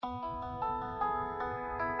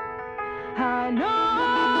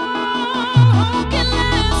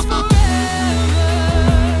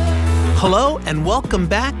Hello and welcome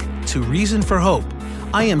back to Reason for Hope.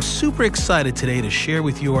 I am super excited today to share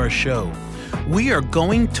with you our show. We are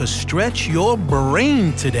going to stretch your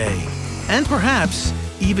brain today and perhaps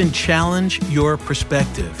even challenge your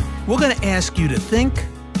perspective. We're going to ask you to think,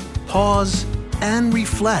 pause, and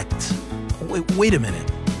reflect. Wait a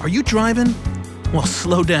minute. Are you driving? Well,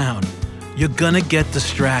 slow down. You're going to get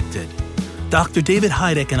distracted. Dr. David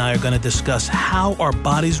Heideck and I are going to discuss how our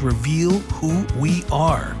bodies reveal who we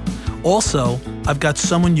are. Also, I've got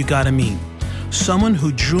someone you got to meet. Someone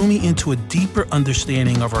who drew me into a deeper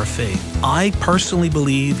understanding of our faith. I personally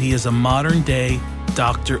believe he is a modern-day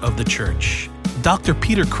doctor of the church. Dr.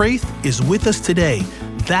 Peter Kreeft is with us today.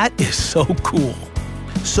 That is so cool.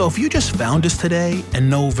 So if you just found us today and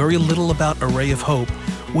know very little about Array of Hope,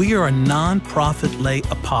 we are a non-profit lay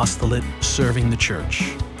apostolate serving the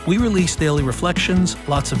church. We release daily reflections,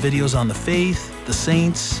 lots of videos on the faith, the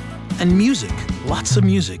saints, and music, lots of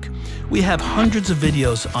music. We have hundreds of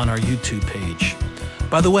videos on our YouTube page.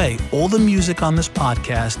 By the way, all the music on this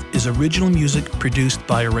podcast is original music produced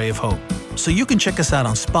by Array of Hope. So you can check us out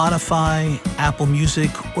on Spotify, Apple Music,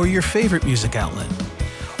 or your favorite music outlet.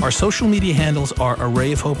 Our social media handles are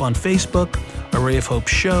Array of Hope on Facebook, Array of Hope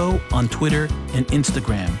Show on Twitter and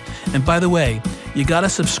Instagram. And by the way, you got to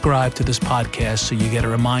subscribe to this podcast so you get a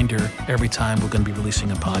reminder every time we're going to be releasing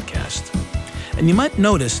a podcast. And you might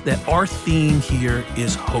notice that our theme here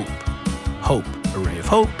is hope. Hope, Array of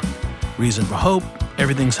Hope, Reason for Hope,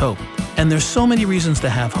 everything's hope. And there's so many reasons to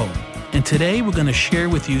have hope. And today we're going to share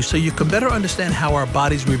with you so you can better understand how our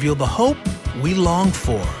bodies reveal the hope we long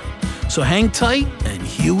for. So hang tight, and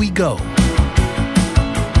here we go.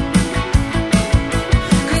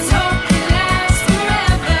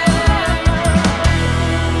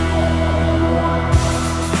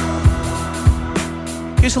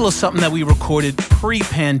 Here's a little something that we recorded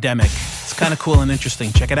pre-pandemic. It's kind of cool and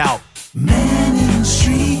interesting. Check it out. Man in the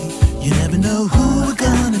street, you never know who we're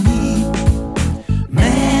gonna meet.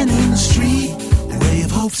 Man in the street, Array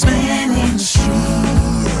of Hope's man in the street.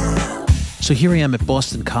 So here I am at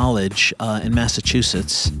Boston College in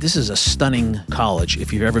Massachusetts. This is a stunning college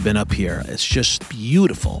if you've ever been up here. It's just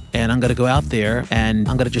beautiful. And I'm going to go out there and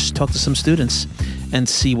I'm going to just talk to some students and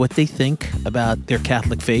see what they think about their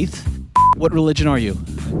Catholic faith. What religion are you?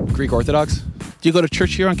 Greek Orthodox. Do you go to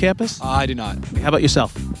church here on campus? I do not. How about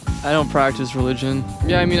yourself? I don't practice religion.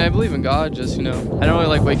 Yeah, I mean, I believe in God, just, I don't really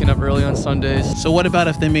like waking up early on Sundays. So what about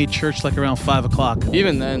if they made church like around 5 o'clock?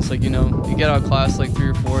 Even then, it's like, you get out of class like 3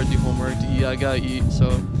 or 4, do homework, to eat, I gotta eat, so.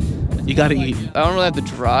 You gotta eat. I don't really have to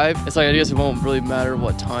drive. It's like, I guess it won't really matter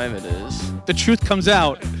what time it is. The truth comes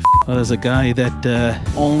out. Well, there's a guy that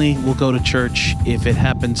only will go to church if it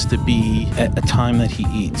happens to be at a time that he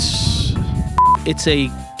eats. It's a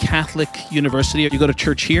Catholic university. You go to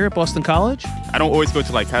church here at Boston College? I don't always go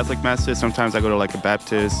to Catholic masses. Sometimes I go to a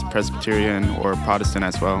Baptist, Presbyterian, or Protestant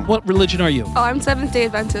as well. What religion are you? Oh, I'm Seventh-day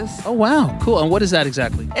Adventist. Oh, wow. Cool. And what is that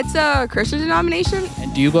exactly? It's a Christian denomination.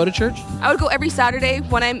 And do you go to church? I would go every Saturday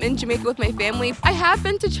when I'm in Jamaica with my family. I have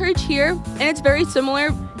been to church here, and it's very similar,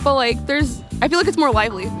 but I feel like it's more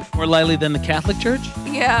lively. More lively than the Catholic Church?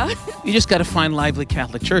 Yeah. You just got to find lively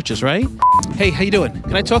Catholic churches, right? Hey, how you doing?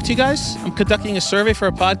 Can I talk to you guys? I'm conducting a survey for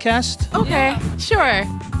a podcast. Okay, sure.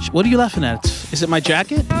 What are you laughing at? Is it my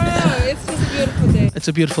jacket? No, it's just a beautiful day. It's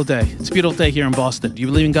a beautiful day. It's a beautiful day here in Boston. Do you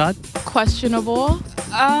believe in God? Questionable.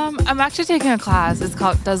 I'm actually taking a class. It's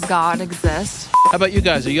called Does God Exist? How about you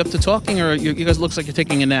guys? Are you up to talking, or you guys looks like you're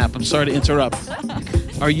taking a nap? I'm sorry to interrupt.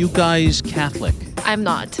 Are you guys Catholic? I'm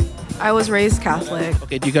not. I was raised Catholic.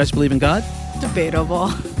 Okay, do you guys believe in God?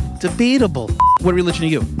 Debatable. Debatable. What religion are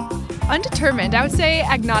you? Undetermined. I would say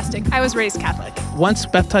agnostic. I was raised Catholic. Once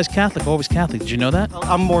baptized Catholic, always Catholic. Did you know that?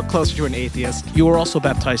 I'm more closer to an atheist. You were also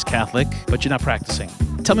baptized Catholic, but you're not practicing.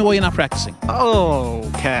 Tell me why you're not practicing.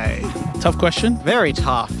 Okay. Tough question? Very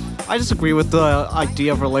tough. I disagree with the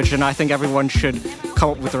idea of religion. I think everyone should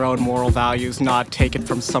come up with their own moral values, not take it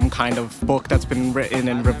from some kind of book that's been written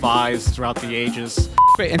and revised throughout the ages.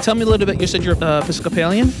 Great. And tell me a little bit, you said you're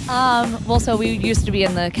Episcopalian? So we used to be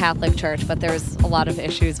in the Catholic Church, but there's a lot of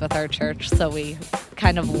issues with our church, so we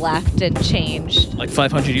kind of left and changed. Like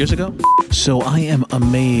 500 years ago? So I am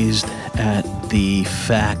amazed at the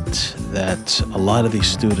fact that a lot of these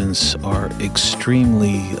students are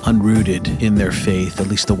extremely unrooted in their faith. At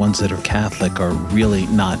least the ones that are Catholic are really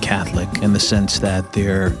not Catholic in the sense that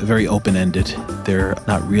they're very open-ended. They're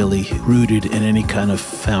not really rooted in any kind of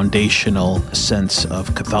foundational sense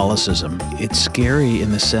of Catholicism. It's scary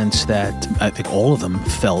in the sense that I think all of them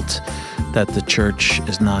felt that the church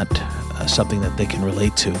is not something that they can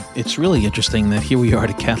relate to. It's really interesting that here we are at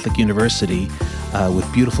a Catholic university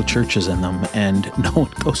with beautiful churches in them, and no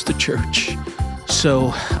one goes to church.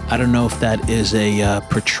 So I don't know if that is a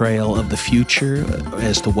portrayal of the future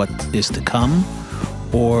as to what is to come,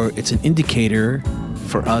 or it's an indicator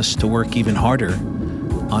for us to work even harder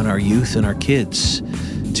on our youth and our kids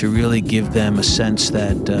to really give them a sense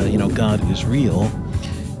that, God is real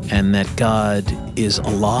and that God is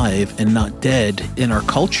alive and not dead in our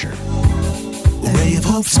culture. A ray of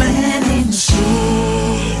hope's man in the street.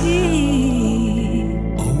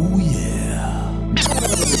 Oh, yeah.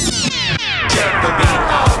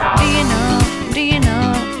 Do you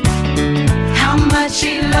know How much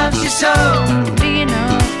he loves you so. Do you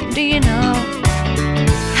know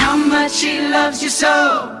How much he loves you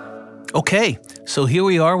so. Okay, so here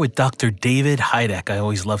we are with Dr. David Heideck. I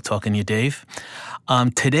always love talking to you, Dave.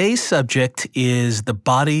 Today's subject is the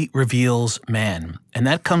body reveals man, and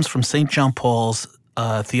that comes from St. John Paul's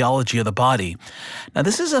theology of the body. Now,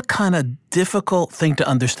 this is a kind of difficult thing to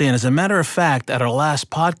understand. As a matter of fact, at our last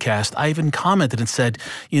podcast, I even commented and said,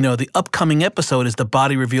 the upcoming episode is the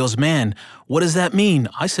body reveals man. What does that mean?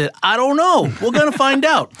 I said, I don't know. We're going to find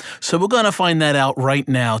out. So we're going to find that out right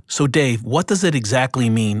now. So Dave, what does it exactly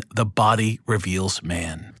mean, the body reveals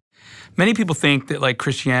man? Many people think that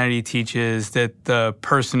Christianity teaches that the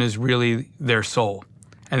person is really their soul,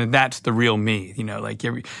 and that that's the real me.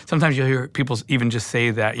 Sometimes you'll hear people even just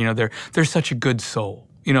say that, they're such a good soul,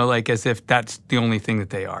 as if that's the only thing that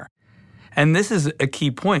they are. And this is a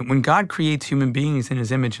key point. When God creates human beings in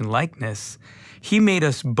his image and likeness, he made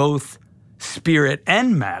us both spirit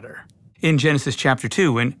and matter. In Genesis chapter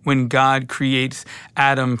 2, when God creates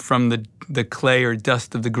Adam from the clay or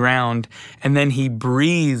dust of the ground, and then he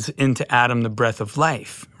breathes into Adam the breath of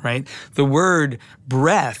life, right? The word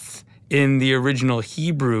breath in the original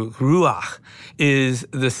Hebrew, ruach, is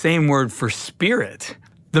the same word for spirit.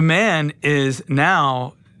 The man is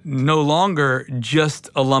now no longer just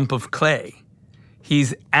a lump of clay.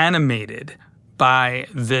 He's animated by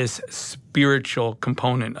this spiritual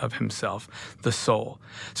component of himself, the soul.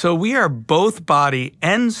 So we are both body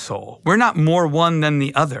and soul. We're not more one than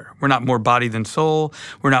the other. We're not more body than soul.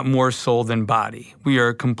 We're not more soul than body. We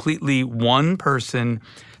are completely one person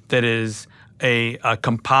that is a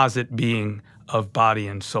composite being of body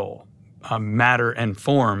and soul, matter and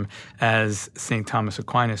form, as St. Thomas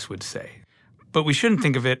Aquinas would say. But we shouldn't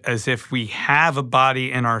think of it as if we have a body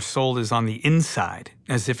and our soul is on the inside,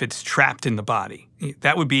 as if it's trapped in the body.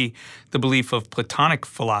 That would be the belief of Platonic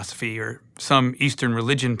philosophy or some Eastern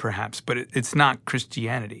religion perhaps, but it's not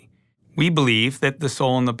Christianity. We believe that the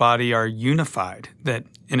soul and the body are unified, that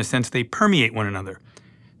in a sense they permeate one another,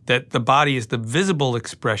 that the body is the visible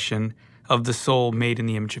expression of the soul made in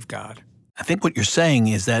the image of God. I think what you're saying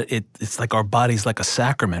is that it's like our body's like a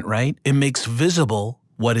sacrament, right? It makes visible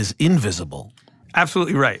what is invisible.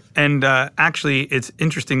 Absolutely right. And actually, it's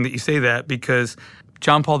interesting that you say that because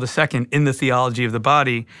John Paul II, in the Theology of the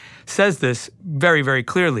Body, says this very, very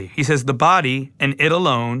clearly. He says, the body, and it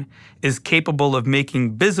alone, is capable of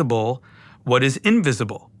making visible what is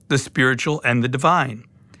invisible, the spiritual and the divine.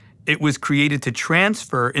 It was created to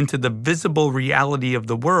transfer into the visible reality of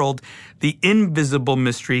the world the invisible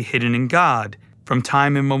mystery hidden in God from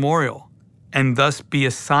time immemorial, and thus be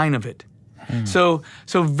a sign of it. So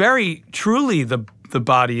very truly the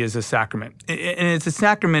body is a sacrament. And it's a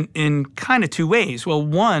sacrament in kind of two ways. Well,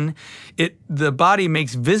 one, the body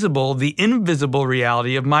makes visible the invisible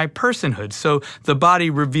reality of my personhood. So the body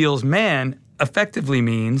reveals man effectively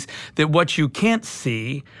means that what you can't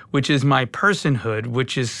see, which is my personhood,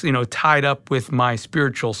 which is, tied up with my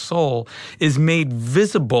spiritual soul, is made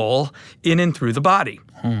visible in and through the body.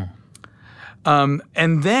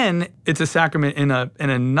 And then it's a sacrament in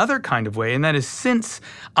another kind of way, and that is since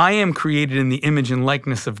I am created in the image and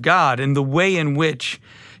likeness of God, and the way in which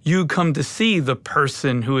you come to see the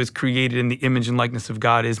person who is created in the image and likeness of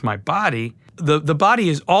God is my body, the body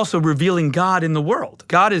is also revealing God in the world.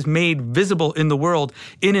 God is made visible in the world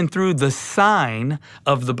in and through the sign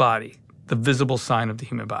of the body, the visible sign of the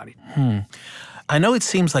human body. I know it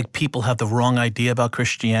seems like people have the wrong idea about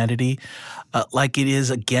Christianity, like it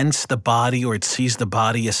is against the body or it sees the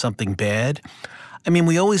body as something bad. I mean,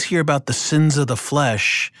 we always hear about the sins of the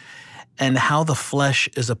flesh and how the flesh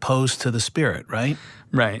is opposed to the spirit, right?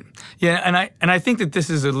 Right. Yeah, and I think that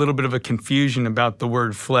this is a little bit of a confusion about the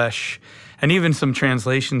word flesh and even some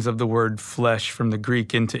translations of the word flesh from the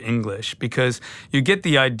Greek into English, because you get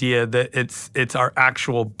the idea that it's our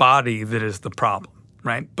actual body that is the problem.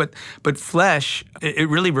 right? But flesh, it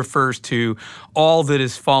really refers to all that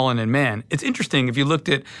is fallen in man. It's interesting, if you looked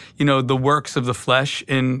at, the works of the flesh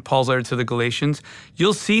in Paul's letter to the Galatians,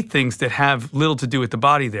 you'll see things that have little to do with the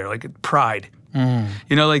body there, like pride.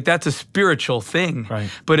 That's a spiritual thing, right.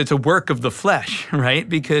 But it's a work of the flesh, right?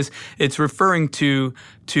 Because it's referring to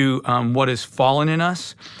what is fallen in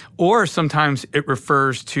us, or sometimes it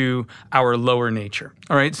refers to our lower nature,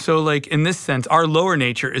 all right? So like in this sense, our lower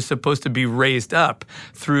nature is supposed to be raised up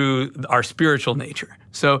through our spiritual nature.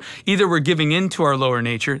 So either we're giving in to our lower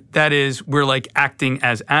nature, that is, we're like acting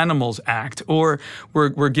as animals act, or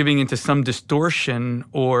we're giving into some distortion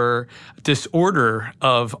or disorder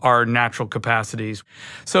of our natural capacities.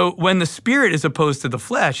 So when the spirit is opposed to the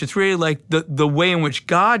flesh, it's really like the way in which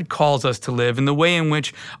God calls us to live and the way in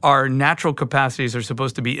which our natural capacities are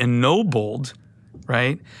supposed to be ennobled,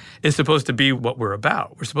 right, is supposed to be what we're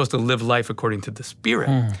about. We're supposed to live life according to the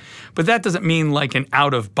Spirit. But that doesn't mean like an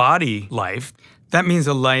out-of-body life. That means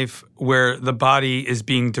a life where the body is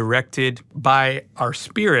being directed by our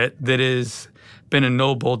spirit that has been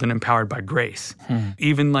ennobled and empowered by grace.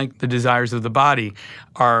 Even like the desires of the body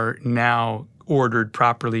are now ordered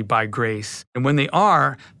properly by grace. And when they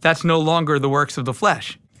are, that's no longer the works of the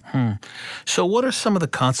flesh. So what are some of the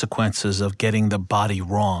consequences of getting the body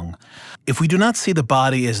wrong? If we do not see the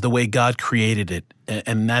body as the way God created it,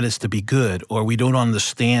 and that is to be good, or we don't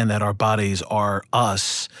understand that our bodies are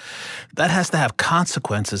us, that has to have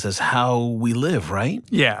consequences as how we live, right?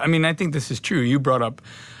 Yeah, I think this is true. You brought up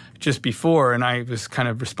just before, and I was kind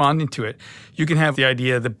of responding to it. You can have the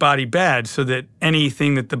idea of the body bad, so that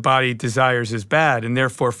anything that the body desires is bad, and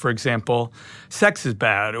therefore, for example, sex is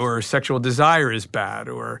bad, or sexual desire is bad,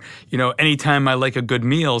 or, anytime I like a good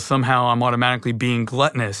meal, somehow I'm automatically being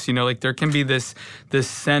gluttonous. There can be this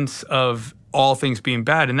sense of all things being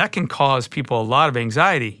bad, and that can cause people a lot of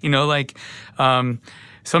anxiety.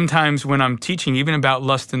 Sometimes when I'm teaching, even about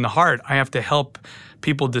lust in the heart, I have to help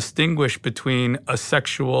people distinguish between a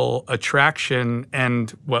sexual attraction and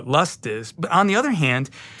what lust is. But on the other hand,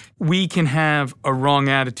 we can have a wrong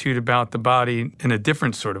attitude about the body in a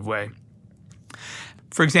different sort of way.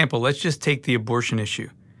 For example, let's just take the abortion issue.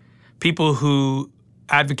 People who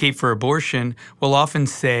advocate for abortion will often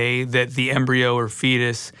say that the embryo or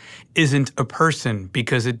fetus isn't a person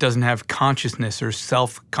because it doesn't have consciousness or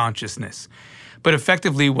self-consciousness. But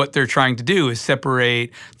effectively, what they're trying to do is separate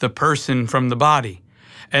the person from the body.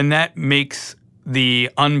 And that makes the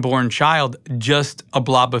unborn child just a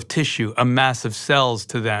blob of tissue, a mass of cells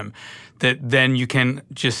to them that then you can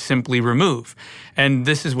just simply remove. And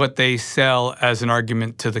this is what they sell as an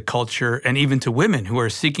argument to the culture and even to women who are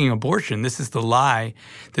seeking abortion. This is the lie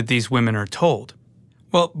that these women are told.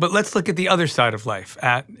 Well, but let's look at the other side of life,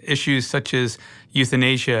 at issues such as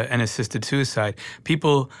euthanasia and assisted suicide.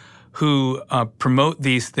 People who promote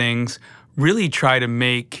these things really try to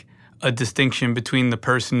make a distinction between the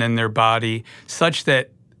person and their body such that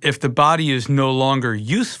if the body is no longer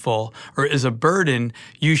useful or is a burden,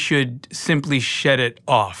 you should simply shed it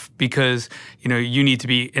off because, you need to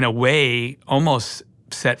be, in a way, almost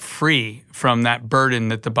set free from that burden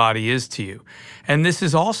that the body is to you. And this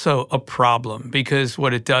is also a problem because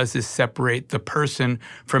what it does is separate the person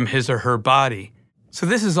from his or her body. So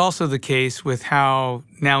this is also the case with how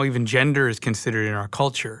now even gender is considered in our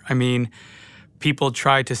culture. People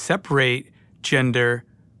try to separate gender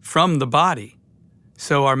from the body.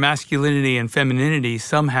 So our masculinity and femininity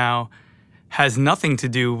somehow has nothing to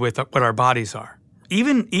do with what our bodies are.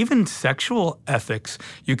 Even sexual ethics,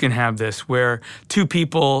 you can have this, where two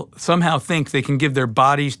people somehow think they can give their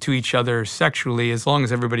bodies to each other sexually as long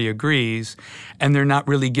as everybody agrees, and they're not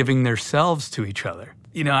really giving themselves to each other.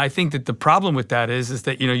 I think that the problem with that is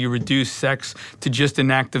that, you reduce sex to just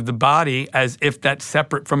an act of the body as if that's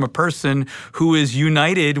separate from a person who is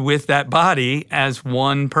united with that body as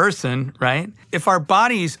one person, right? If our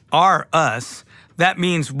bodies are us, that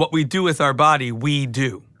means what we do with our body, we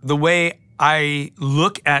do. The way I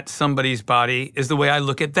look at somebody's body is the way I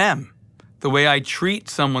look at them. The way I treat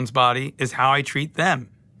someone's body is how I treat them.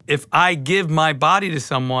 If I give my body to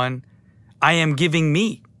someone, I am giving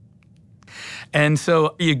me. And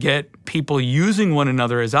so you get people using one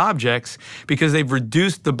another as objects because they've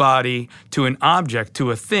reduced the body to an object,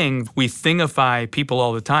 to a thing. We thingify people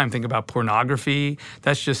all the time. Think about pornography.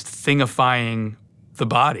 That's just thingifying the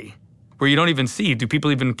body, where you don't even see. Do people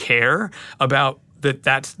even care about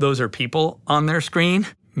those are people on their screen,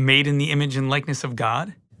 made in the image and likeness of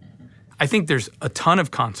God? I think there's a ton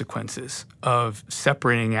of consequences of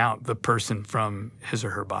separating out the person from his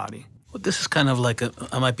or her body. Well, this is kind of like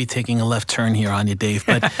I might be taking a left turn here on you, Dave,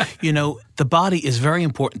 but, the body is very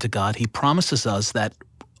important to God. He promises us that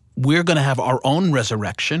we're going to have our own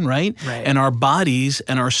resurrection, right? Right. And our bodies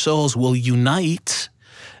and our souls will unite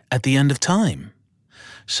at the end of time.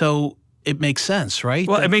 So it makes sense, right?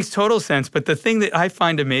 Well, it makes total sense. But the thing that I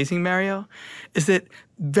find amazing, Mario, is that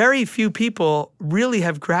very few people really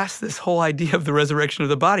have grasped this whole idea of the resurrection of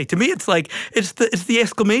the body. To me, it's like it's the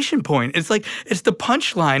exclamation point. It's like it's the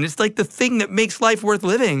punchline. It's like the thing that makes life worth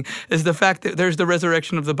living is the fact that there's the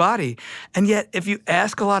resurrection of the body. And yet, if you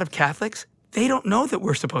ask a lot of Catholics, they don't know that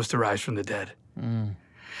we're supposed to rise from the dead.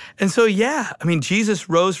 And so, yeah, I mean, Jesus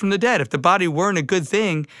rose from the dead. If the body weren't a good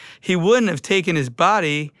thing, he wouldn't have taken his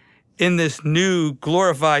body in this new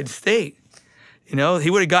glorified state. You know, he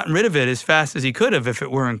would have gotten rid of it as fast as he could have if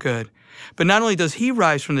it weren't good. But not only does he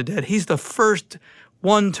rise from the dead, he's the first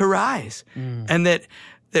one to rise. And that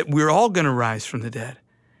we're all going to rise from the dead.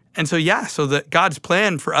 And so, yeah, so that God's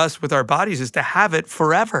plan for us with our bodies is to have it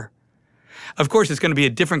forever. Of course, it's going to be a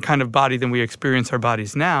different kind of body than we experience our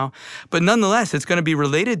bodies now, but nonetheless, it's going to be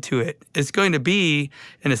related to it. It's going to be,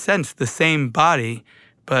 in a sense, the same body,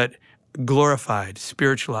 but glorified,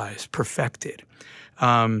 spiritualized, perfected.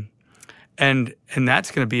 And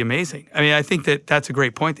that's going to be amazing. I mean, I think that that's a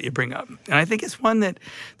great point that you bring up. And I think it's one that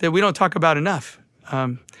we don't talk about enough.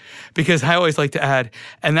 Because I always like to add,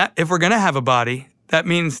 and that if we're going to have a body, that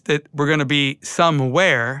means that we're going to be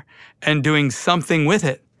somewhere and doing something with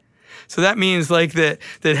it. So that means like that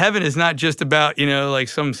heaven is not just about, like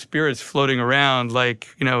some spirits floating around, like,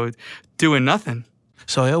 doing nothing.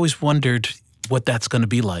 So I always wondered what that's going to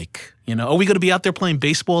be like. Are we going to be out there playing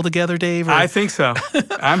baseball together, Dave? Or? I think so.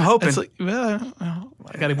 I'm hoping. It's like, well,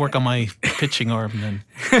 I got to work on my pitching arm then.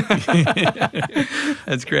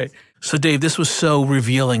 That's great. So, Dave, this was so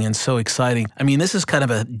revealing and so exciting. I mean, this is kind of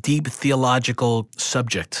a deep theological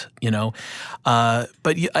subject, but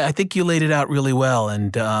I think you laid it out really well.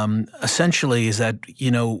 And essentially is that,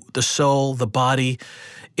 the soul, the body,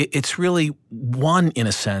 it's really one in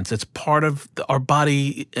a sense. It's part of our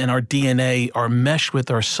body and our DNA are meshed with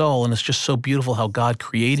our soul. And it's just so beautiful how God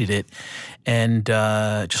created it. And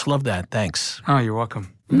just love that. Thanks. Oh, you're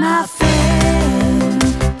welcome. My friend,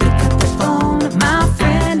 pick up the phone, my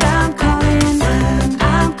friend, I'm calling you.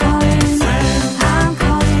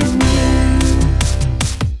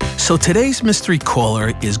 So today's mystery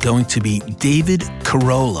caller is going to be David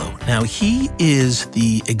Carollo. Now, he is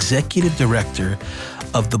the executive director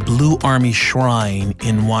of the Blue Army Shrine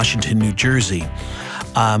in Washington, New Jersey.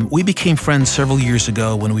 We became friends several years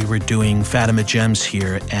ago when we were doing Fatima Gems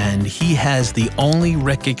here, and he has the only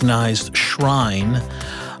recognized shrine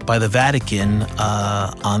by the Vatican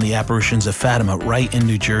on the apparitions of Fatima right in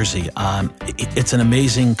New Jersey. It's an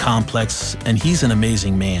amazing complex, and he's an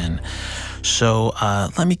amazing man. So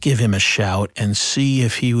let me give him a shout and see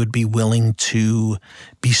if he would be willing to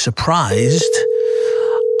be surprised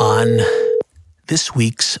on this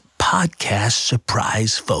week's podcast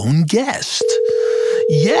surprise phone guest.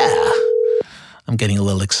 Yeah. I'm getting a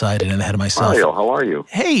little excited and ahead of myself. Mario, how are you?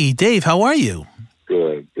 Hey, Dave, how are you?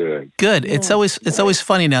 Good. Good. It's always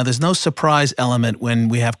funny now. There's no surprise element when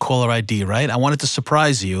we have caller ID, right? I wanted to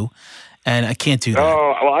surprise you, and I can't do that.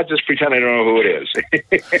 Oh, well, I'll just pretend I don't know who it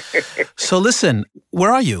is. So listen,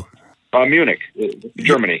 where are you? Munich,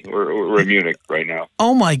 Germany. We're in Munich right now.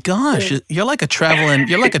 Oh my gosh, you're like a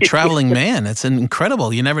traveling man. It's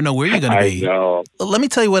incredible. You never know where you're going to be. I know. Let me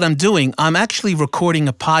tell you what I'm doing. I'm actually recording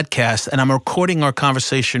a podcast, and I'm recording our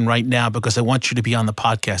conversation right now because I want you to be on the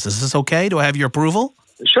podcast. Is this okay? Do I have your approval?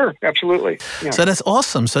 Sure, absolutely. Yeah. So that's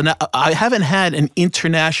awesome. So now I haven't had an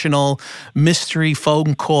international mystery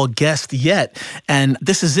phone call guest yet, and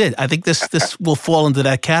this is it. I think this will fall into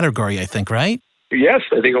that category, I think, right? Yes,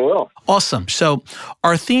 I think it will. Awesome. So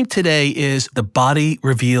our theme today is the body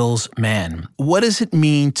reveals man. What does it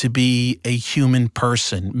mean to be a human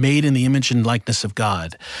person made in the image and likeness of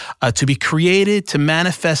God? To be created to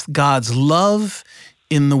manifest God's love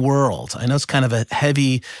in the world? I know it's kind of a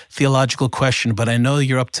heavy theological question, but I know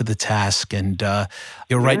you're up to the task, and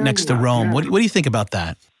you're right next to Rome. Yeah. What do you think about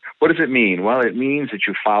that? What does it mean? Well, it means that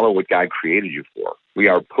you follow what God created you for. We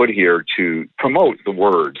are put here to promote the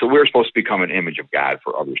Word. So we're supposed to become an image of God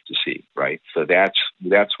for others to see, right? So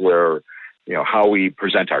that's where, how we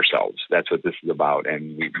present ourselves. That's what this is about.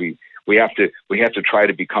 And we have to try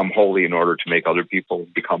to become holy in order to make other people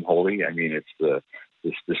become holy. I mean, it's the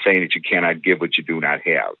saying that you cannot give what you do not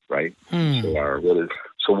have, right?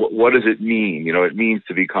 So what does it mean? It means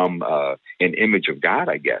to become an image of God,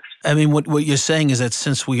 I guess. I mean, what you're saying is that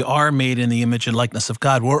since we are made in the image and likeness of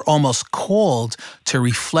God, we're almost called to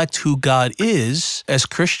reflect who God is as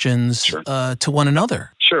Christians to one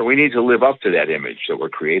another. Sure, we need to live up to that image that we're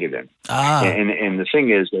created in. And the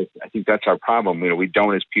thing is, I think that's our problem. We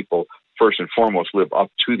don't, as people, first and foremost live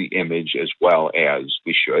up to the image as well as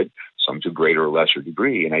we should, some to greater or lesser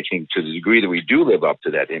degree. And I think to the degree that we do live up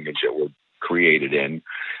to that image that we're created in,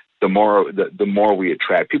 the more we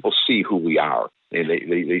attract, people see who we are.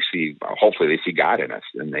 They see, hopefully they see God in us.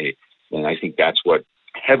 And I think that's what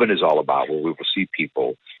heaven is all about, where we will see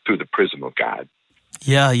people through the prism of God.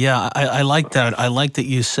 Yeah. I like that. I like that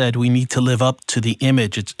you said we need to live up to the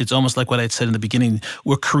image. It's almost like what I said in the beginning.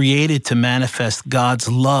 We're created to manifest God's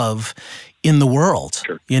love in the world,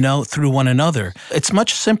 sure. Through one another. It's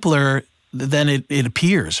much simpler than it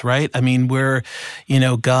appears, right? I mean,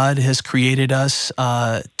 God has created us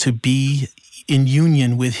to be in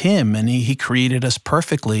union with Him, and He created us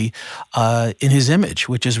perfectly in His image,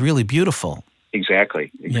 which is really beautiful.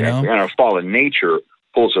 Exactly. And our fallen nature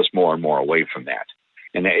pulls us more and more away from that.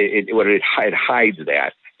 And it hides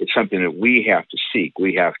that. It's something that we have to seek.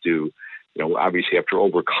 We have to, obviously have to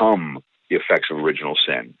overcome the effects of original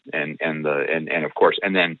sin, and of course,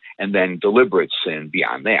 and then deliberate sin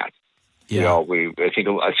beyond that. Yeah.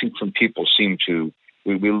 I think some people seem to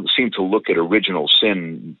look at original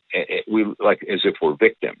sin like as if we're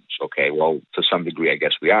victims. Okay, well, to some degree, I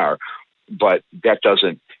guess we are, but that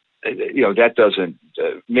doesn't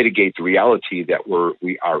mitigate the reality that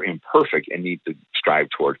we are imperfect and need to strive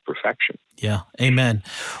towards perfection. Yeah, amen.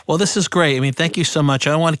 Well, this is great. I mean, thank you so much.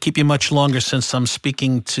 I don't want to keep you much longer since I'm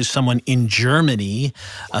speaking to someone in Germany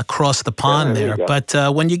across the pond there. But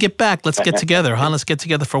when you get back, let's get together, huh? Let's get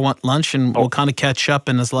together for lunch, and we'll kind of catch up,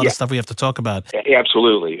 and there's a lot of stuff we have to talk about.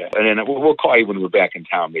 Absolutely. And then we'll call you when we're back in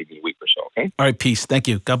town, maybe in a week or so, okay? All right, peace. Thank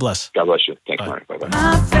you. God bless. God bless you. Thanks, Mark. Bye-bye.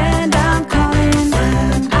 My friend, I'm calling.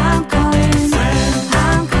 I'm calling.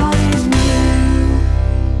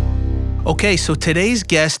 Okay, so today's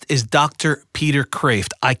guest is Dr. Peter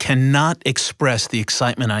Kreeft. I cannot express the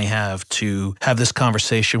excitement I have to have this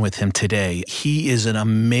conversation with him today. He is an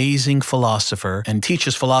amazing philosopher and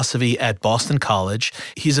teaches philosophy at Boston College.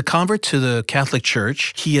 He's a convert to the Catholic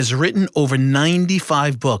Church. He has written over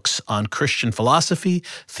 95 books on Christian philosophy,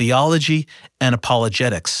 theology, and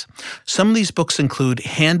apologetics. Some of these books include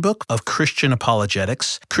Handbook of Christian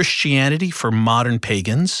Apologetics, Christianity for Modern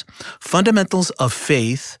Pagans, Fundamentals of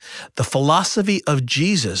Faith, The Philosophy of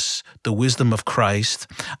Jesus, The Wisdom of Christ.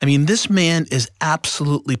 I mean, this man is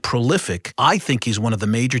absolutely prolific. I think he's one of the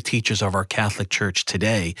major teachers of our Catholic Church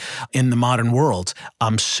today in the modern world.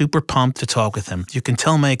 I'm super pumped to talk with him. You can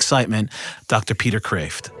tell my excitement, Dr. Peter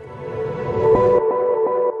Kreeft.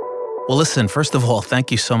 Well, listen, first of all,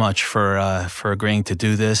 thank you so much for agreeing to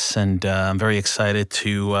do this. And I'm very excited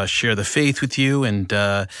to share the faith with you and,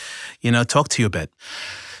 talk to you a bit.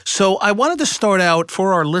 So I wanted to start out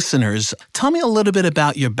for our listeners. Tell me a little bit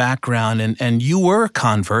about your background, and you were a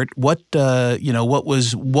convert. What were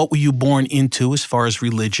you born into as far as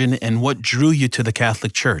religion, and what drew you to the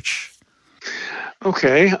Catholic Church?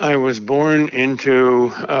 Okay, I was born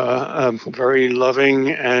into a very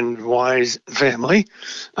loving and wise family.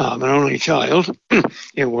 An only child.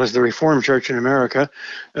 It was the Reformed Church in America,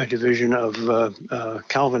 a division of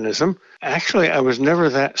Calvinism. Actually, I was never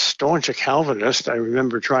that staunch a Calvinist. I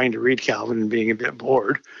remember trying to read Calvin and being a bit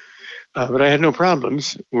bored. But I had no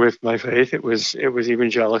problems with my faith. It was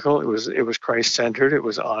evangelical. It was Christ-centered. It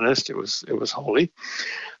was honest. It was holy.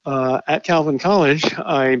 At Calvin College,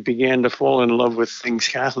 I began to fall in love with things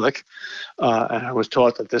Catholic, and I was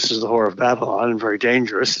taught that this is the whore of Babylon and very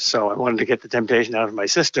dangerous. So I wanted to get the temptation out of my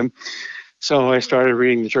system. So I started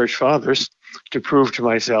reading the Church Fathers to prove to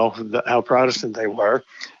myself how Protestant they were,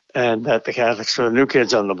 and that the Catholics were the new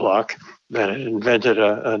kids on the block that had invented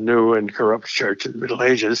a new and corrupt church in the Middle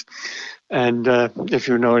Ages. And if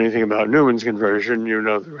you know anything about Newman's conversion, you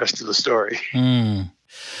know the rest of the story.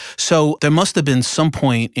 So there must have been some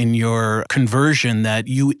point in your conversion that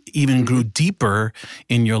you even grew deeper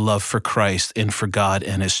in your love for Christ and for God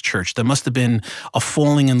and His church. There must have been a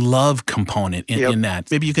falling in love component in that.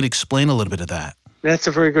 Maybe you could explain a little bit of that. That's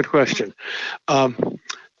a very good question.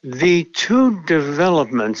 The two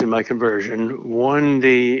developments in my conversion, one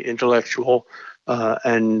the intellectual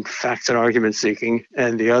and facts and argument seeking,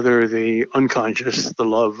 and the other the unconscious, the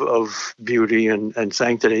love of beauty and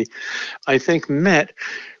sanctity, I think met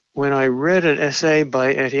when I read an essay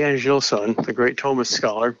by Etienne Gilson, the great Thomist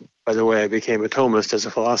scholar. By the way, I became a Thomist as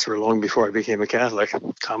a philosopher long before I became a Catholic.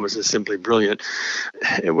 Thomas is simply brilliant.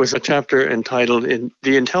 It was a chapter entitled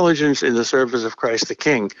The Intelligence in the Service of Christ the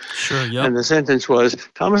King. Sure, yeah. And the sentence was,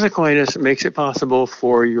 Thomas Aquinas makes it possible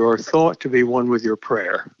for your thought to be one with your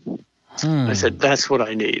prayer. I said, that's what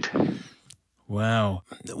I need. Wow.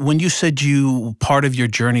 When you said part of your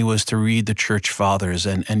journey was to read the church fathers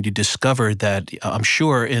and you discovered that, I'm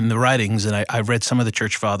sure in the writings, and I've read some of the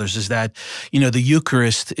church fathers, is that, the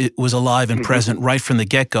Eucharist, it was alive and present right from the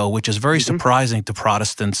get-go, which is very surprising to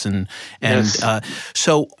Protestants.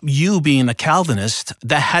 So you being a Calvinist,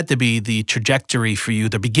 that had to be the trajectory for you,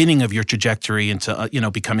 the beginning of your trajectory into,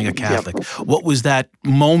 becoming a Catholic. Yep. What was that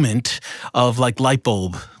moment of light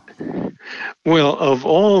bulb? Well, of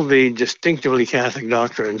all the distinctively Catholic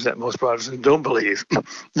doctrines that most Protestants don't believe,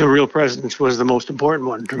 the real presence was the most important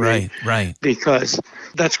one to me. Right. Because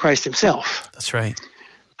that's Christ himself. That's right.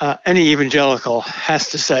 Any evangelical has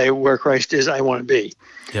to say, where Christ is, I want to be.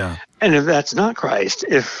 Yeah. And if that's not Christ,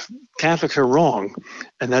 if Catholics are wrong,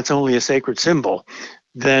 and that's only a sacred symbol,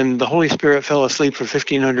 then the Holy Spirit fell asleep for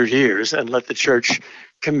 1,500 years and let the church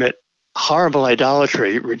commit horrible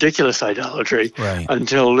idolatry, ridiculous idolatry,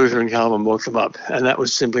 until Luther and Calvin woke them up. And that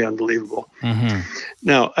was simply unbelievable. Mm-hmm.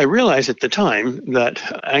 Now, I realized at the time that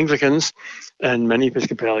Anglicans and many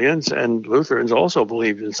Episcopalians and Lutherans also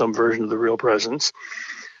believed in some version of the real presence.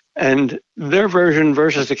 And their version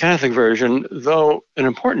versus the Catholic version, though an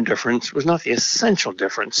important difference, was not the essential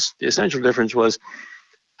difference. The essential difference was,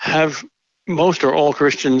 have most or all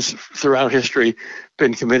Christians throughout history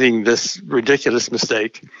been committing this ridiculous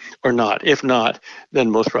mistake or not? If not, then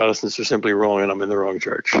most Protestants are simply wrong and I'm in the wrong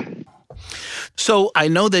church. So I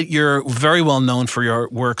know that you're very well known for your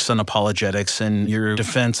works on apologetics and your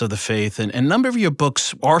defense of the faith, and a number of your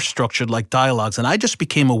books are structured like dialogues, and I just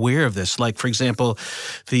became aware of this. Like, for example,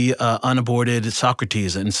 the unaborted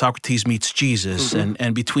Socrates, and Socrates meets Jesus,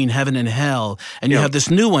 and Between Heaven and Hell, and you have this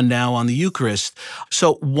new one now on the Eucharist.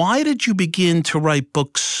 So why did you begin to write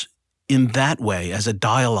books in that way, as a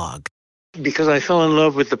dialogue? Because I fell in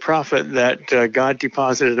love with the prophet that God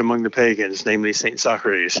deposited among the pagans, namely St.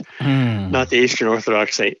 Socrates. Not the Eastern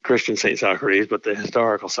Orthodox Christian St. Socrates, but the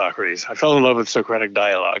historical Socrates. I fell in love with Socratic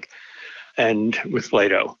dialogue and with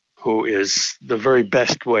Plato, who is the very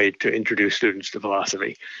best way to introduce students to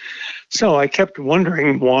philosophy. So I kept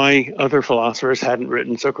wondering why other philosophers hadn't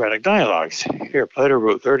written Socratic dialogues. Here, Plato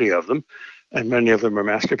wrote 30 of them, and many of them are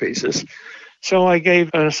masterpieces. So I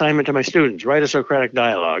gave an assignment to my students, write a Socratic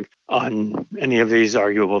dialogue on any of these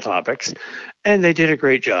arguable topics. And they did a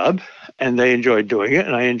great job, and they enjoyed doing it,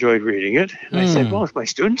 and I enjoyed reading it. And I said, well, if my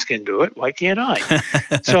students can do it, why can't I?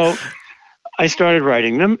 So I started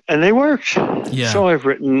writing them, and they worked. Yeah. So I've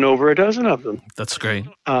written over a dozen of them. That's great.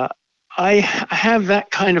 I have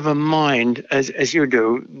that kind of a mind, as you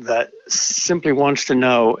do, that simply wants to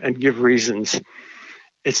know and give reasons.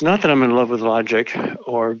 It's not that I'm in love with logic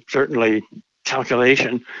or certainly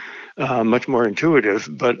calculation, much more intuitive,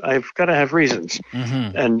 but I've got to have reasons.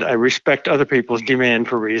 And I respect other people's demand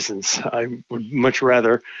for reasons. I would much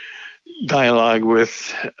rather dialogue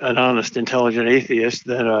with an honest, intelligent atheist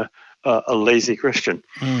than a lazy Christian.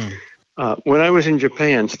 When I was in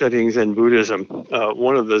Japan studying Zen Buddhism,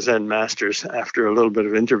 one of the Zen masters, after a little bit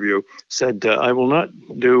of interview, said, I will not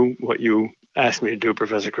do what you asked me to do,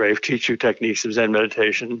 Professor Kreeft, teach you techniques of Zen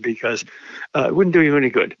meditation, because it wouldn't do you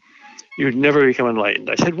any good. You'd never become enlightened.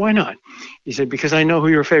 I said, why not? He said, because I know who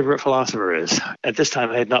your favorite philosopher is. At this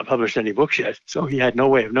time, I had not published any books yet, so he had no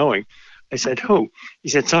way of knowing. I said, who? He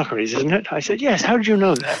said, Socrates, isn't it? I said, yes. How did you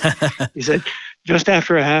know that? He said, just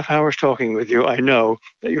after a half hour's talking with you, I know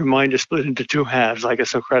that your mind is split into two halves like a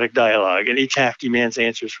Socratic dialogue, and each half demands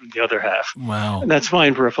answers from the other half. Wow. And that's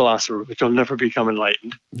fine for a philosopher, but you'll never become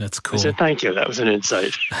enlightened. That's cool. I said, thank you. That was an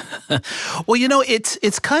insight. Well,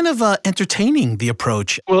 it's kind of entertaining, the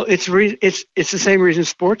approach. Well, it's the same reason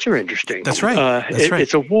sports are interesting. That's right. That's right.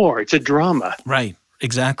 It's a war. It's a drama. Right.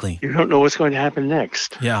 Exactly. You don't know what's going to happen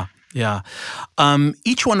next. Yeah. Yeah.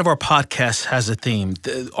 Each one of our podcasts has a theme.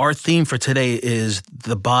 Our theme for today is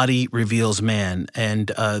The Body Reveals Man. And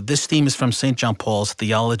this theme is from St. John Paul's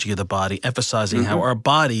Theology of the Body, emphasizing how our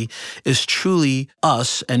body is truly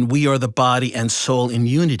us and we are the body and soul in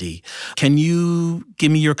unity. Can you give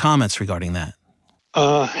me your comments regarding that?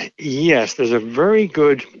 Yes, there's a very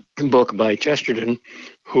good book by Chesterton,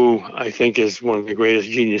 who I think is one of the greatest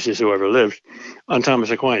geniuses who ever lived, on Thomas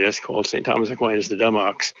Aquinas, called St. Thomas Aquinas the Dumb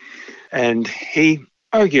Ox. And he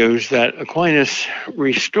argues that Aquinas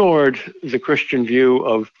restored the Christian view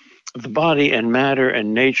of the body and matter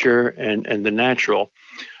and nature and the natural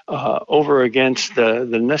over against the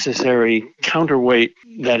necessary counterweight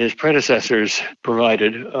that his predecessors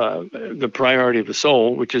provided, the priority of the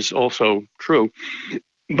soul, which is also true.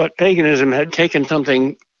 But paganism had taken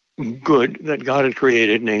something good that God had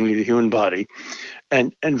created, namely the human body,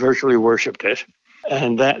 and virtually worshipped it.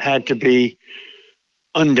 And that had to be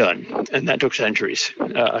undone. And that took centuries,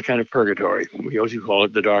 a kind of purgatory. We also call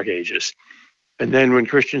it the Dark Ages. And then when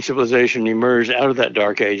Christian civilization emerged out of that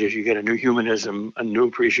dark ages, you get a new humanism, a new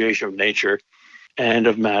appreciation of nature and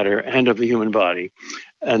of matter and of the human body.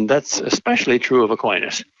 And that's especially true of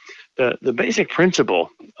Aquinas. The basic principle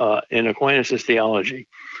in Aquinas' theology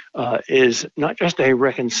is not just a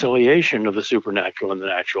reconciliation of the supernatural and the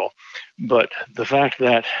natural, but the fact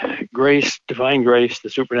that grace, divine grace, the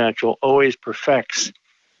supernatural, always perfects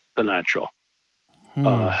the natural.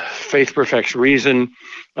 Faith perfects reason,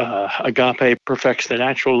 agape perfects the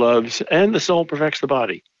natural loves, and the soul perfects the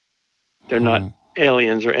body. They're not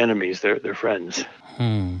aliens or enemies, they're friends.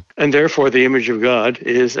 And therefore, the image of God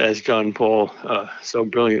is, as John Paul so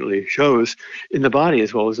brilliantly shows, in the body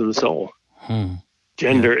as well as in the soul.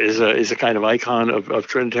 Gender is a kind of icon of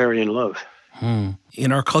Trinitarian love.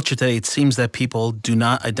 In our culture today, it seems that people do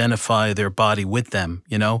not identify their body with them,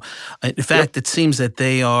 In fact, It seems that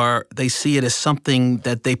they see it as something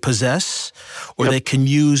that they possess or they can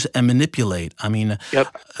use and manipulate. I mean,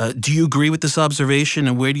 do you agree with this observation?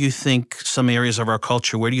 And where do you think some areas of our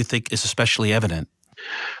culture, where do you think is especially evident?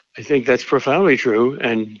 I think that's profoundly true,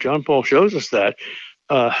 and John Paul shows us that.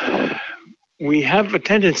 We have a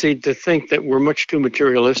tendency to think that we're much too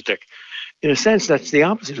materialistic. In a sense, that's the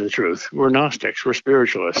opposite of the truth. We're Gnostics, we're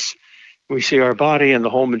spiritualists. We see our body and the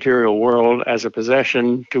whole material world as a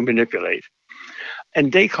possession to manipulate.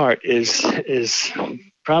 And Descartes is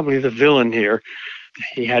probably the villain here.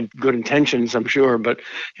 He had good intentions, I'm sure, but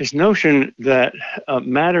his notion that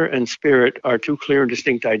matter and spirit are two clear and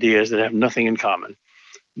distinct ideas that have nothing in common.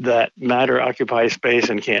 That matter occupies space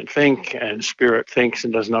and can't think, and spirit thinks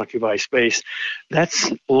and doesn't occupy space.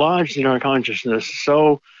 That's lodged in our consciousness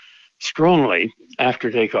so strongly after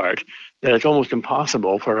Descartes that it's almost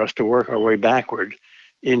impossible for us to work our way backward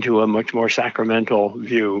into a much more sacramental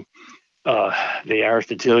view, the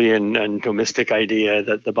Aristotelian and Thomistic idea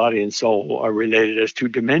that the body and soul are related as two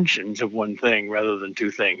dimensions of one thing rather than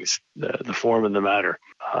two things, the form and the matter.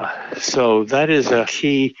 So that is a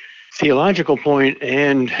key theological point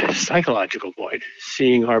and psychological point,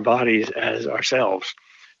 seeing our bodies as ourselves,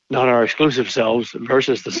 not our exclusive selves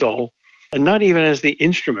versus the soul, and not even as the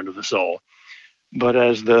instrument of the soul, but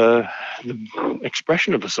as the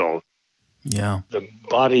expression of the soul. Yeah. The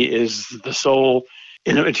body is the soul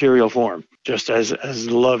in a material form, just as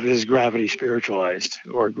love is gravity spiritualized,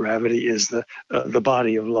 or gravity is the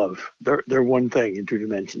body of love. They're one thing in two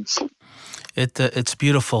dimensions. It's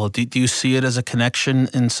beautiful. Do you see it as a connection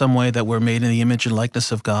in some way that we're made in the image and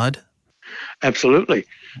likeness of God? Absolutely.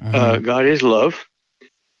 God is love,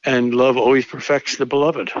 and love always perfects the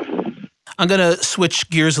beloved. I'm going to switch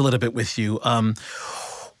gears a little bit with you.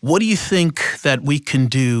 What do you think that we can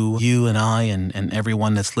do, you and I and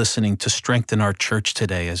everyone that's listening, to strengthen our church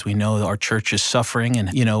today? As we know, our church is suffering,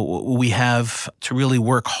 and we have to really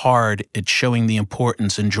work hard at showing the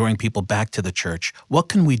importance and drawing people back to the church. What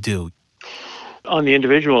can we do? On the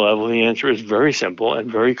individual level, the answer is very simple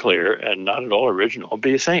and very clear and not at all original.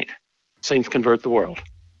 Be a saint. Saints convert the world.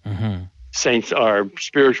 Saints are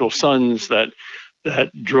spiritual suns that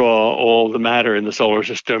draw all the matter in the solar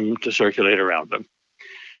system to circulate around them.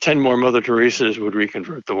 10 more Mother Teresas would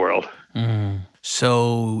reconvert the world.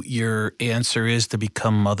 So your answer is to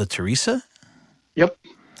become Mother Teresa? Yep.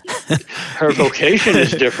 Her vocation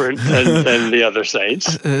is different than the other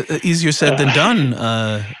saints. Easier said than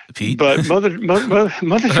done, Pete. But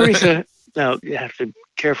Mother Teresa, now you have to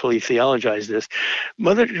carefully theologize this.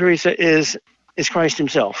 Mother Teresa is Christ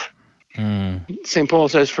himself. St. Paul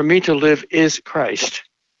says, for me to live is Christ.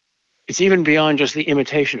 It's even beyond just the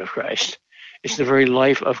imitation of Christ. It's the very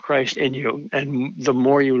life of Christ in you. And the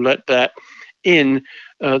more you let that in,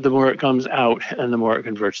 the more it comes out and the more it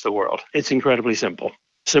converts the world. It's incredibly simple.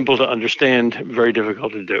 Simple to understand, very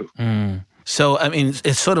difficult to do. So, I mean,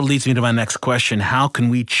 it sort of leads me to my next question. How can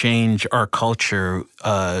we change our culture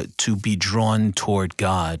to be drawn toward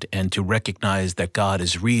God and to recognize that God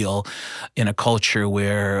is real in a culture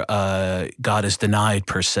where God is denied,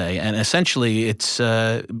 per se? And essentially, it's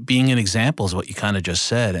being an example is what you kind of just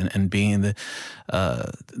said, and being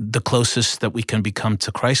the closest that we can become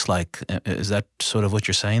to Christ-like. Is that sort of what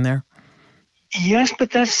you're saying there? Yes,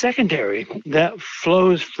 but that's secondary. That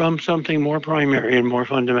flows from something more primary and more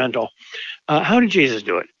fundamental. How did Jesus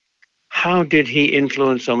do it? How did he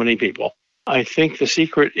influence so many people? I think the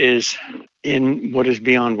secret is in what is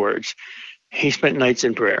beyond words. He spent nights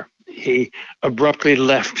in prayer. He abruptly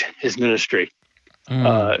left his ministry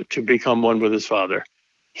to become one with his Father.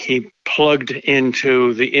 He plugged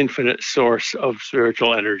into the infinite source of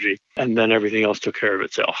spiritual energy, and then everything else took care of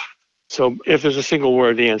itself. So if there's a single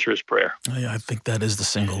word, the answer is prayer. Yeah, I think that is the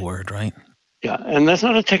single word, right? Yeah, and that's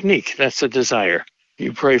not a technique. That's a desire.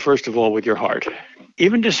 You pray, first of all, with your heart.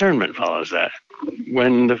 Even discernment follows that.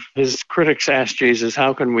 when his critics asked Jesus,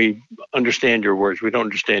 how can we understand your words? We don't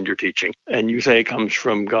understand your teaching. And you say it comes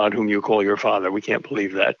from God whom you call your Father. We can't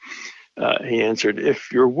believe that. He answered,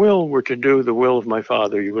 if your will were to do the will of my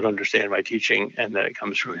Father, you would understand my teaching and that it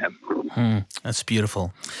comes from him. That's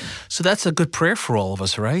beautiful. So that's a good prayer for all of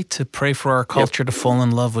us, right? To pray for our culture to fall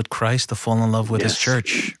in love with Christ, to fall in love with his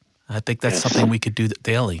church. I think that's something we could do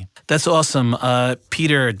daily. That's awesome.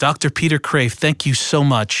 Peter, Dr. Peter Kreeft, thank you so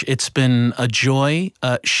much. It's been a joy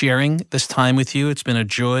sharing this time with you. It's been a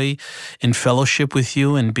joy in fellowship with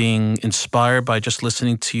you and being inspired by just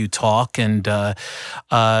listening to you talk. And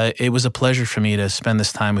it was a pleasure for me to spend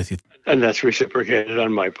this time with you. And that's reciprocated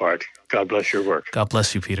on my part. God bless your work. God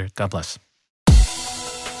bless you, Peter. God bless.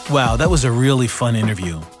 Wow, that was a really fun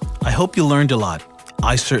interview. I hope you learned a lot.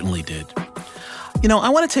 I certainly did. You know, I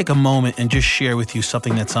want to take a moment and just share with you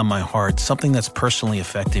something that's on my heart, something that's personally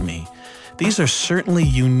affecting me. These are certainly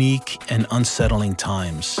unique and unsettling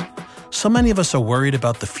times. So many of us are worried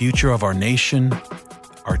about the future of our nation,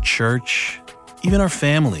 our church, even our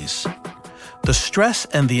families. The stress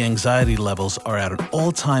and the anxiety levels are at an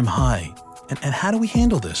all-time high. And how do we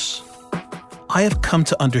handle this? I have come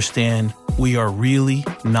to understand we are really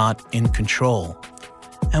not in control,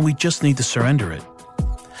 and we just need to surrender it.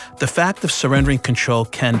 The fact of surrendering control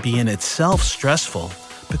can be in itself stressful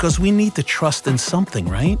because we need to trust in something,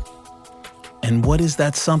 right? And what is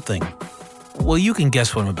that something? Well, you can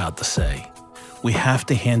guess what I'm about to say. We have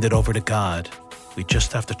to hand it over to God. We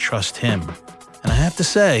just have to trust Him. And I have to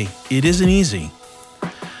say, it isn't easy.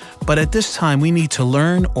 But at this time, we need to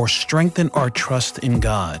learn or strengthen our trust in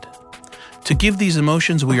God. To give these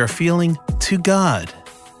emotions we are feeling to God.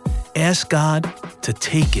 Ask God to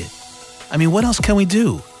take it. I mean, what else can we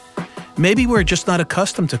do? Maybe we're just not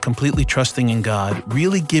accustomed to completely trusting in God,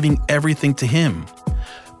 really giving everything to Him.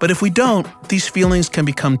 But if we don't, these feelings can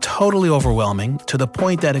become totally overwhelming to the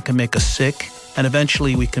point that it can make us sick, and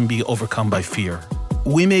eventually we can be overcome by fear.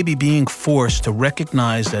 We may be being forced to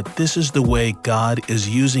recognize that this is the way God is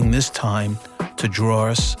using this time to draw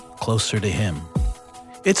us closer to Him.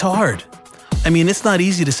 It's hard. I mean, it's not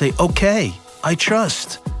easy to say, okay, I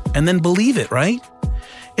trust, and then believe it, right?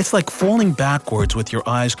 It's like falling backwards with your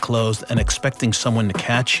eyes closed and expecting someone to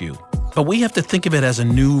catch you. But we have to think of it as a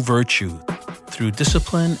new virtue. Through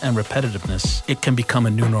discipline and repetitiveness, it can become a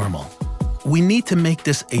new normal. We need to make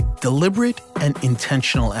this a deliberate and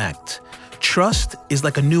intentional act. Trust is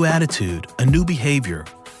like a new attitude, a new behavior.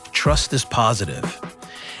 Trust is positive.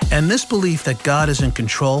 And this belief that God is in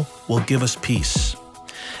control will give us peace.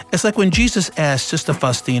 It's like when Jesus asked Sister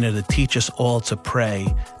Faustina to teach us all to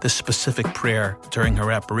pray this specific prayer during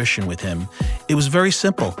her apparition with him. It was very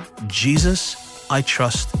simple. Jesus, I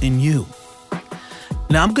trust in you.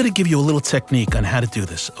 Now I'm going to give you a little technique on how to do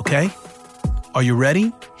this, okay? Are you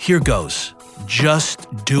ready? Here goes.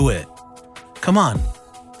 Just do it. Come on,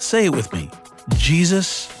 say it with me.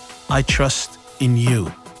 Jesus, I trust in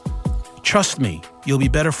you. Trust me, you'll be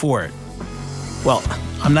better for it. Well,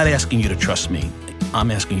 I'm not asking you to trust me. I'm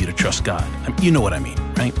asking you to trust God. You know what I mean,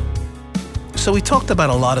 right? So we talked about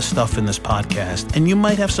a lot of stuff in this podcast, and you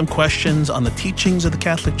might have some questions on the teachings of the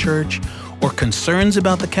Catholic Church, or concerns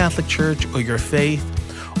about the Catholic Church or your faith,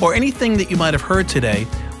 or anything that you might have heard today.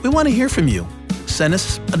 We want to hear from you. Send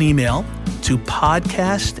us an email to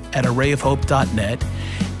podcast@arrayofhope.net,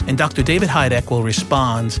 and Dr. David Heideck will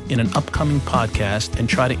respond in an upcoming podcast and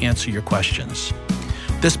try to answer your questions.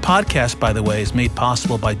 This podcast, by the way, is made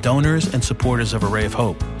possible by donors and supporters of Array of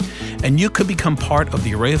Hope. And you could become part of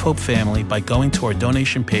the Array of Hope family by going to our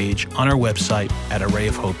donation page on our website at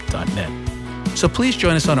arrayofhope.net. So please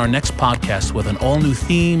join us on our next podcast with an all-new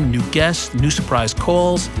theme, new guests, new surprise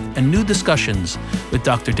calls, and new discussions with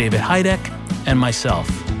Dr. David Heideck and myself.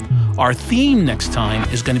 Our theme next time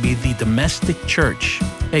is going to be the domestic church.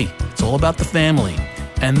 Hey, it's all about the family.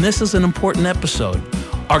 And this is an important episode.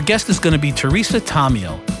 Our guest is going to be Teresa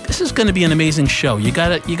Tamio. This is going to be an amazing show. You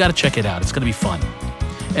gotta check it out. It's going to be fun.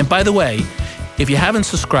 And by the way, if you haven't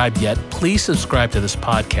subscribed yet, please subscribe to this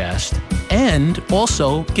podcast and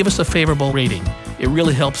also give us a favorable rating. It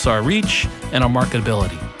really helps our reach and our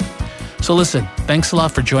marketability. So listen, thanks a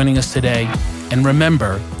lot for joining us today. And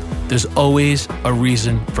remember, there's always a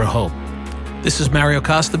reason for hope. This is Mario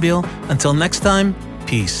Costabile. Until next time,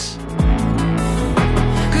 peace.